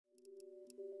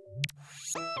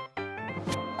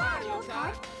Mario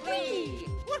Kart Wii!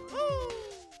 Woohoo!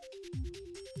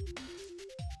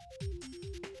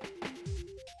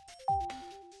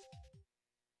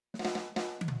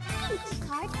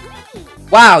 Kart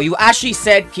Wii! Wow, you actually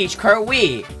said Peach Kart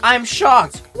Wii. I'm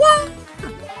shocked. What?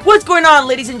 What's going on,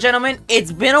 ladies and gentlemen?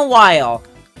 It's been a while.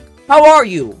 How are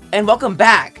you? And welcome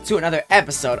back to another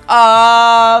episode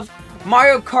of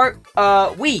Mario Kart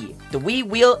Wii, the Wii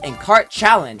Wheel and Kart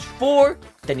Challenge for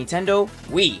the Nintendo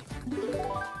Wii.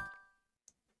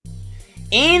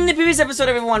 In the previous episode,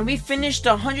 everyone, we finished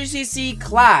the 100cc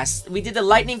class. We did the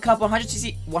Lightning Cup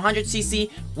 100cc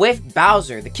with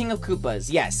Bowser, the King of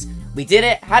Koopas. Yes, we did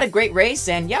it, had a great race,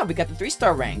 and yeah, we got the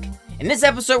 3-star rank. In this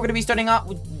episode, we're going to be starting out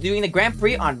with doing the Grand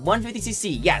Prix on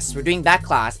 150cc. Yes, we're doing that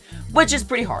class, which is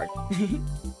pretty hard.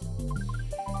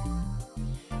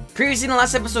 Previously in the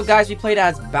last episode, guys, we played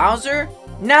as Bowser.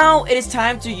 Now it is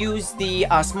time to use the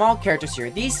small characters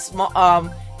here. These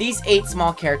 8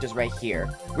 small characters right here.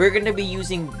 We're going to be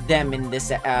using them in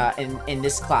this in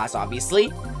this class,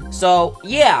 obviously. So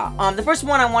yeah, the first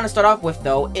one I want to start off with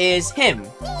though is him.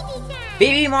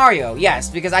 Baby Mario, yes,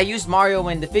 because I used Mario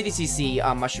in the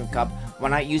 50cc Mushroom Cup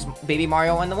when I used Baby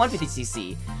Mario in the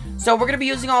 150cc. So we're going to be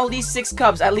using all these 6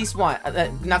 cups at least one,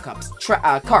 not cups,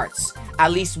 carts,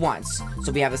 at least once.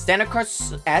 So we have the Standard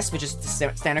Kart S, which is the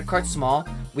Standard Kart Small.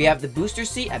 We have the Booster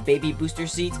Seat, a Baby Booster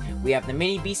Seat. We have the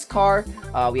Mini Beast Car.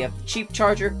 We have the Cheap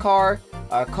Charger Car,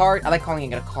 Cart, I like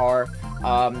calling it a car.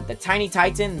 The Tiny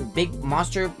Titan, Big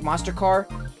Monster Car,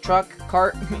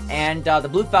 Cart, and the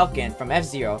Blue Falcon from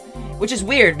F-Zero. Which is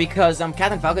weird because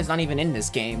Captain Falcon's not even in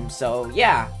this game. So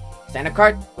yeah, Standard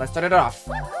Kart, let's start it off.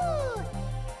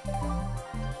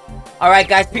 Alright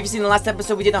guys, previously in the last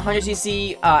episode we did the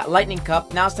 100cc Lightning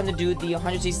Cup. Now it's time to do the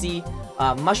 100cc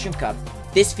Mushroom Cup.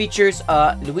 This features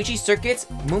Luigi Circuits,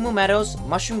 Moo Moo Meadows,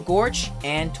 Mushroom Gorge,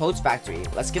 and Toad's Factory.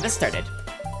 Let's get this started.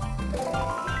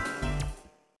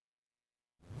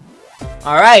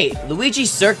 Alright, Luigi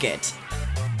Circuit.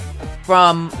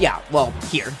 From, yeah, well,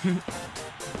 here.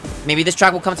 Maybe this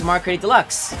track will come to Mario Kart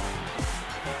Deluxe.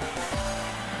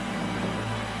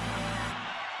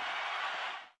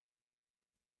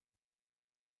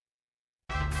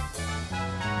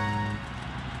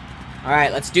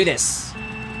 Alright, let's do this.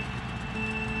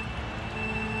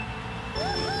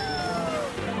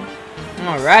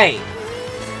 Alright.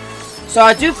 So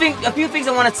I do think a few things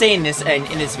I want to say in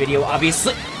this video,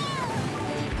 obviously.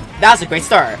 That was a great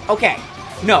start. Okay.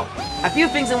 No. A few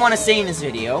things I want to say in this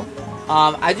video.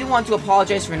 I do want to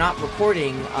apologize for not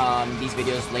recording these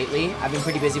videos lately. I've been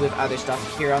pretty busy with other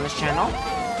stuff here on this channel.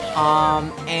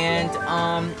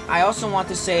 I also want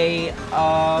to say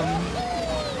I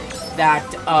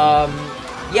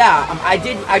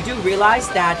do realize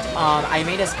that I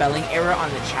made a spelling error on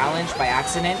the challenge by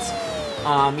accident.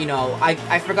 You know,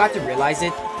 I forgot to realize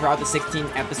it throughout the 16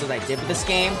 episodes I did with this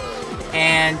game.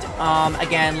 And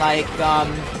again, like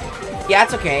yeah,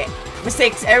 it's okay.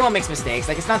 Mistakes, everyone makes mistakes.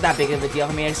 Like, it's not that big of a deal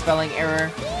if I made a spelling error.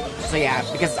 So yeah,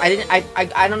 because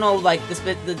I don't know, like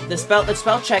the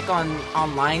spell check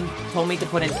online told me to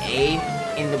put an A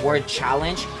in the word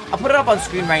challenge. I'll put it up on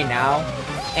screen right now.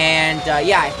 And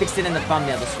yeah, I fixed it in the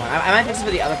thumbnail this one. I might fix it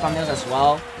for the other thumbnails as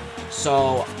well.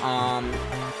 So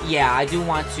yeah, I do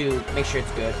want to make sure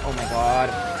it's good. Oh my god.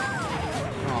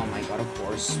 Oh my god, of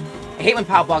course. I hate when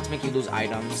power blocks make you lose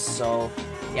items. So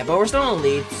yeah, but we're still in the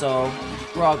lead, so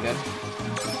we're all good.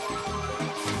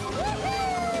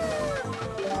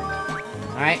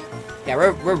 Alright. Yeah,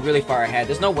 we're really far ahead.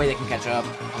 There's no way they can catch up.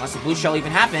 Unless the blue shell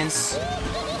even happens.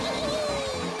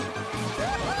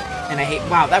 And I hate...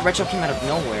 Wow, that red shell came out of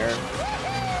nowhere.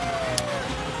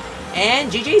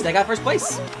 And GG's, I got first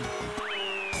place.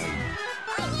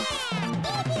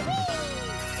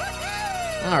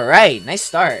 Alright, nice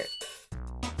start.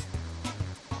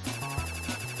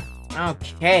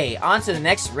 Okay, on to the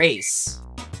next race.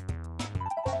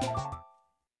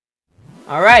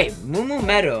 Alright, Moo Moo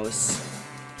Meadows.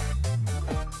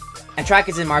 And track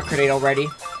is in Mario Kart 8 already.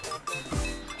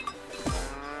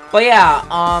 But yeah,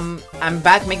 I'm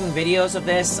back making videos of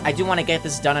this. I do want to get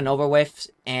this done and over with.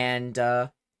 And,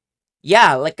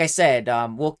 yeah, like I said,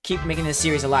 we'll keep making this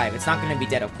series alive. It's not going to be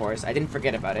dead, of course. I didn't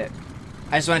forget about it.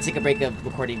 I just want to take a break of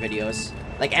recording videos.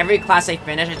 Like, every class I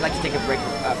finish, I'd like to take a break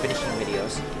of finishing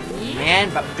videos.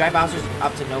 Man, but Dry Bowser's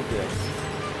up to no good.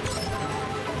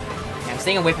 Yeah, I'm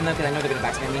staying away from them because I know they're going to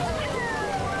backspin me.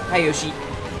 Hi, Yoshi.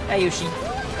 Hi, Yoshi.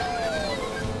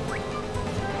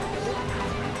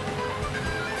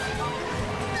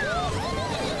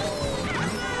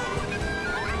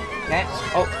 Okay.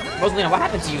 Oh, Rosalina, what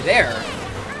happened to you there?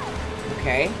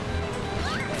 Okay.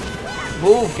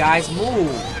 Move, guys,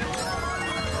 move.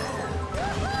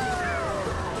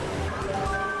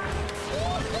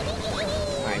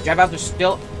 Alright, Dry Bowser's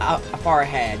still far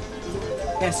ahead.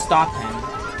 Gotta stop him.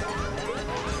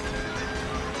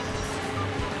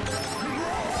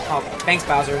 Oh, thanks,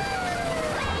 Bowser.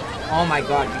 Oh my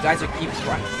god, you guys are keep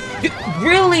running.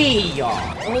 Really?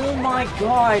 Oh my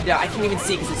god. I can't even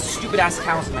see because this stupid ass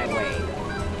cow's in my way.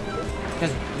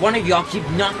 Because one of y'all keep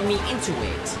knocking me into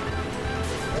it.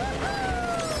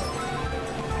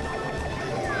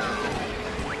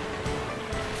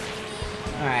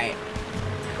 Alright.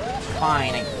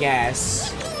 Fine, I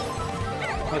guess.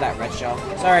 For that red shell.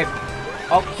 Sorry.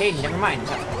 Okay, never mind.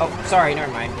 Oh, sorry,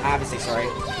 never mind. I have to say sorry.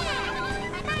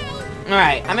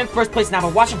 Alright, I'm in first place now,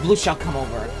 but watch a blue shell come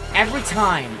over. Every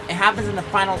time. It happens in the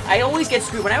final... I always get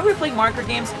screwed. Whenever we play Mario Kart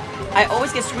games, I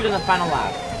always get screwed in the final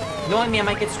lap. Knowing me, I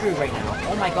might get screwed right now.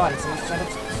 Oh my god, it's someone started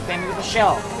spamming with a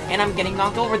shell. And I'm getting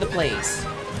knocked over the place.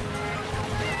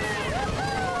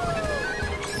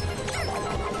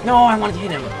 No, I wanted to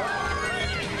hit him.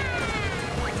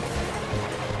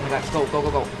 Oh my god, go, go,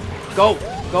 go, go. Go,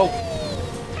 go.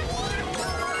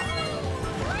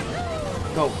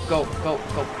 Go, go, go,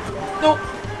 go. No!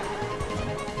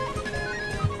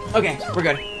 Okay, we're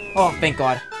good. Oh, thank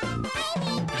god.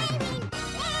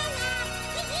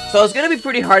 So it's gonna be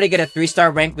pretty hard to get a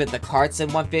 3-star rank with the Karts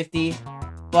in 150.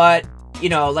 But, you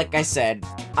know, like I said,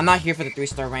 I'm not here for the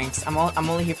 3-star ranks. I'm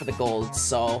only here for the gold,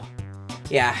 so...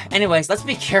 Yeah, anyways, let's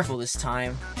be careful this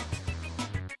time.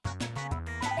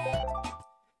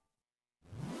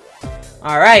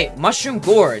 Alright, Mushroom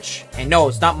Gorge. And no,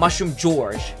 it's not Mushroom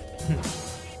George.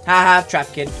 Haha, trap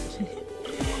kid.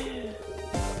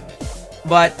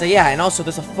 But, yeah, and also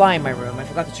there's a fly in my room. I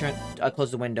forgot to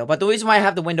close the window. But the reason why I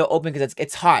have the window open because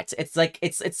it's hot. It's like,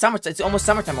 it's summer, it's almost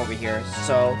summertime over here.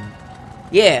 So,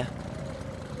 yeah.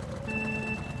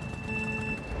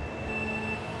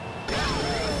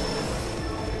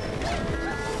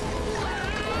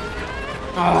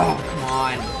 Oh, come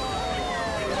on.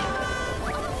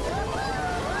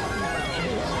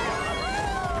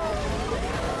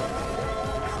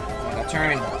 I got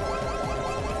turn.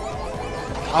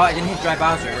 Oh, I didn't hit Dry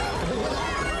Bowser.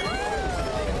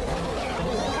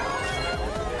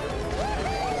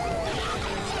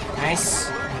 Nice.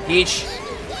 Peach.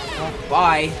 Oh,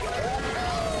 bye.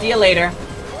 See you later.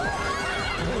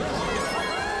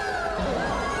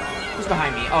 Who's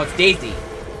behind me? Oh, it's Daisy.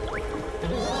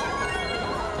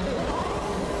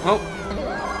 Oh.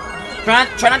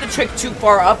 Try not to trick too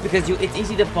far up because it's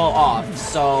easy to fall off.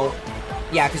 So,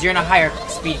 yeah, because you're in a higher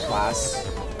speed class.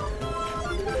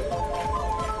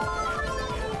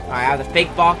 Alright, I have the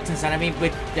fake box inside of me.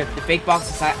 With the fake box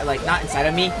inside, like, not inside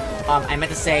of me. I meant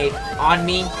to say on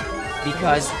me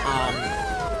because,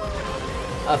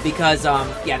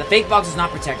 yeah, the fake box does not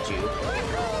protect you.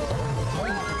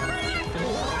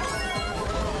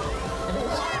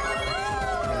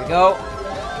 There we go.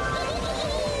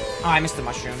 Oh, I missed the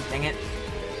mushroom. Dang it.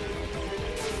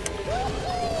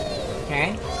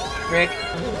 Okay. Trick.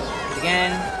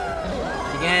 Again.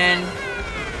 Again.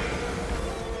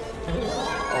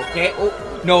 Okay.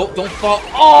 Oh, no. Don't fall.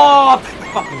 Oh!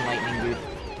 Fucking lightning, dude.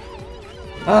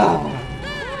 Oh.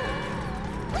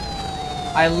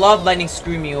 I love lightning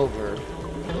screwing me over.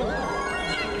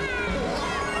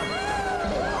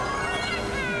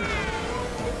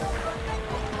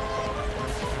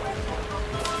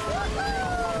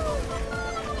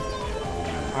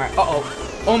 Alright,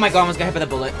 uh-oh. Oh my god, I almost got hit by the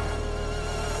bullet.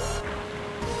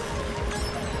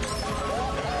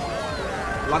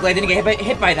 Luckily I didn't get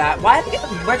hit by that. Why did I get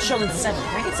the red shell in 7?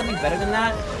 Can I get something better than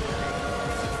that?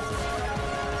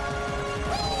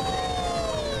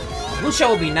 Blue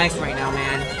shell would be nice right now,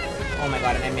 man. Oh my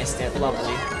god, and I missed it.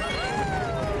 Lovely.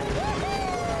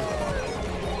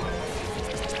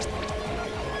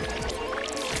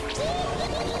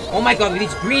 Oh my god, with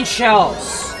these green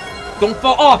shells! Don't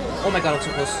fall off! Oh my god, I'm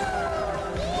so close.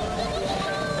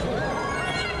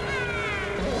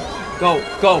 Go,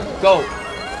 go, go!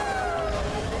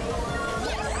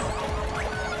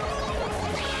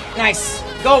 Nice!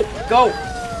 Go, go!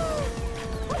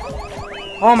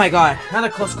 Oh my god, another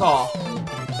close call.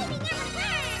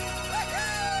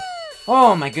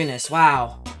 Oh my goodness,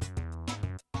 wow.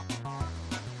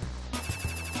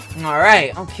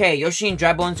 Alright, okay, Yoshi and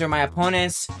Dry Bones are my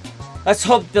opponents. Let's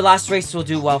hope the last race will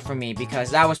do well for me,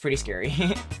 because that was pretty scary.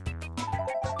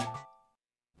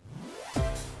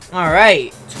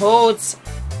 Alright, Toad's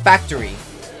Factory.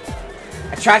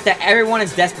 A track that everyone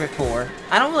is desperate for.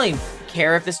 I don't really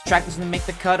care if this track doesn't make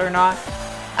the cut or not.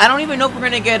 I don't even know if we're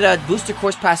gonna get a Booster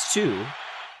Course Pass 2.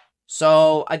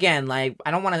 So, again, like,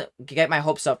 I don't want to get my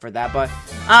hopes up for that, but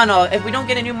I don't know. If we don't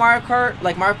get a new Mario Kart,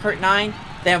 like Mario Kart 9,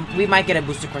 then we might get a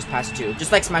Booster Course Pass 2.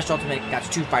 Just like Smash Ultimate got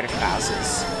 2 Fighter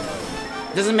Passes.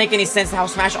 It doesn't make any sense how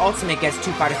Smash Ultimate gets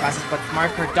 2 fighter classes, but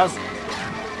Mario Kart doesn't.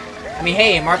 I mean,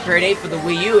 hey, in Mario Kart 8 for the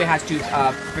Wii U, it has 2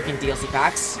 freaking DLC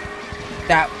packs.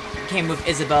 That came with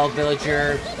Isabelle,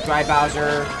 Villager, Dry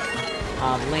Bowser,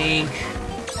 Link,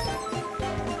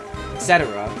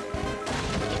 etc.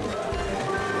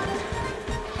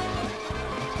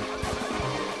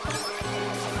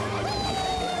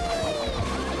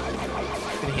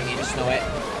 Gonna hit me, just know it.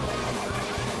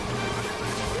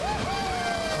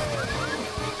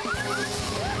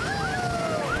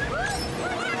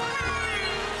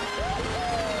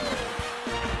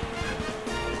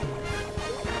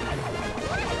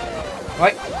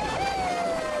 Right.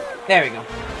 There we go.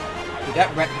 Dude,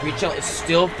 that red green shell is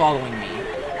still following me.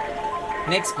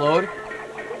 Can it explode?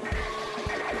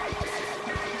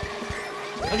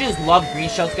 Don't you just love green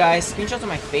shells, guys? Green shells are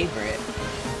my favorite.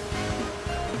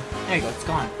 There you go, it's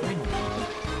gone.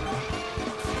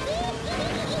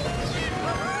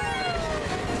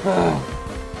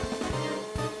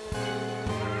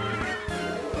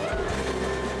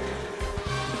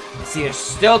 See, they're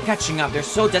still catching up. They're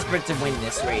so desperate to win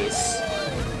this race.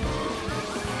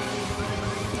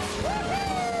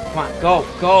 Come on, go,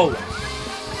 go!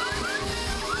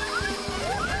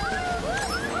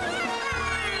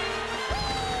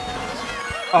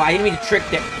 Oh, I didn't mean to trick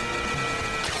them.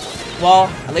 Well,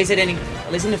 at least I didn't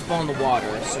fall in the water,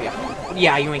 so yeah.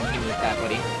 Yeah, you ain't getting with that,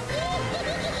 buddy.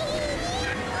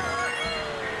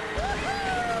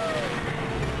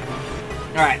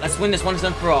 Alright, let's win this once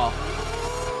and for all.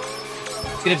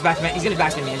 He's gonna backspin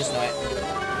me, I just know it.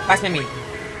 Backspin me.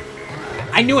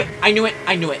 I knew it! I knew it!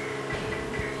 I knew it!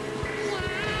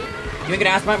 You ain't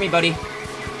gonna outsmart me, buddy.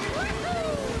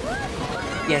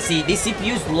 Yeah, see, these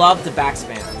CPUs love to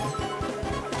backspin.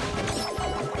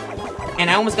 And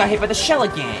I almost got hit by the shell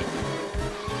again.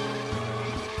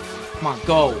 Come on,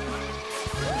 go.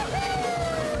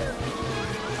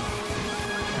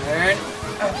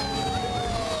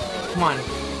 Come on.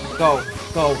 Go,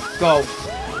 go, go.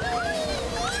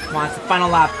 Come on, it's the final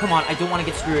lap. Come on, I don't want to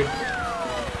get screwed.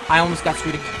 I almost got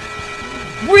screwed.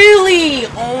 Really?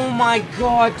 Oh my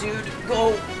god, dude.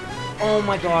 Go. Oh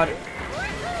my god.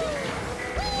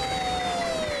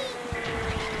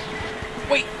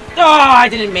 Wait. Oh, I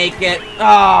didn't make it.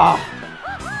 Oh.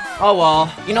 Oh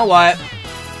well. You know what?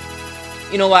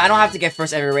 You know what? I don't have to get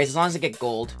first every race as long as I get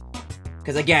gold.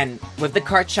 Because again, with the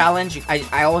kart challenge,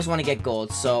 I always want to get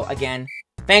gold. So again,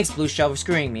 thanks Blue Shell for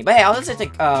screwing me. But hey, I'll just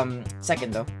take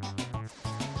second though.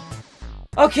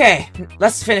 Okay,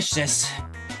 let's finish this.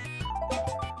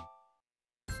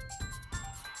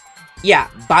 Yeah,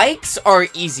 bikes are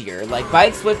easier. Like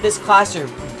bikes with this class are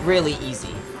really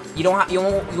easy. You won't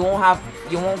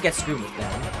get screwed with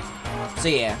them. So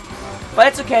yeah, but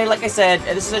it's okay. Like I said,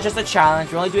 this is just a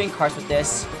challenge. We're only doing karts with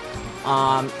this,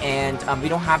 we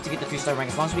don't have to get the 3-star rank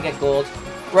as long as we get gold.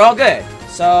 We're all good.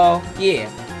 So yeah.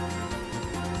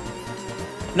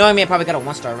 No, I mean I probably got a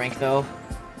 1-star rank though.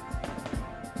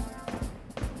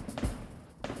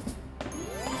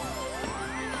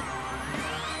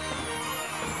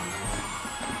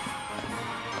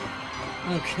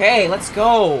 Okay, let's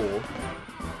go.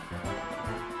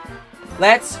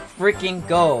 Let's freaking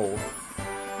go.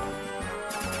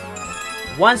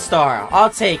 1 star, I'll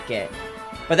take it.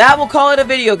 But that will call it a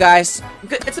video, guys.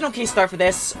 It's an okay start for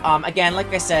this. Again,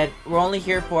 like I said, we're only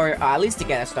here for at least to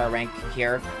get a star rank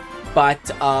here. But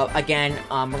again,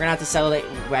 we're gonna have to celebrate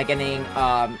by getting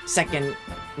second,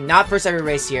 not first every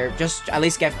race here. Just at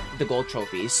least get the gold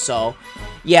trophies. So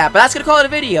yeah, but that's gonna call it a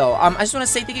video. I just want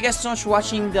to say thank you guys so much for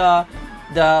watching the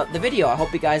video. I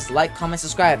hope you guys like, comment,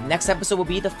 subscribe. Next episode will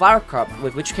be the Flower Cup,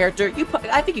 with which character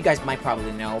I think you guys might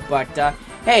probably know. But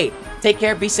hey, take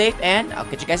care, be safe, and I'll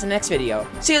catch you guys in the next video.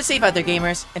 See you safe out there,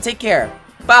 gamers, and take care.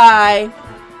 Bye!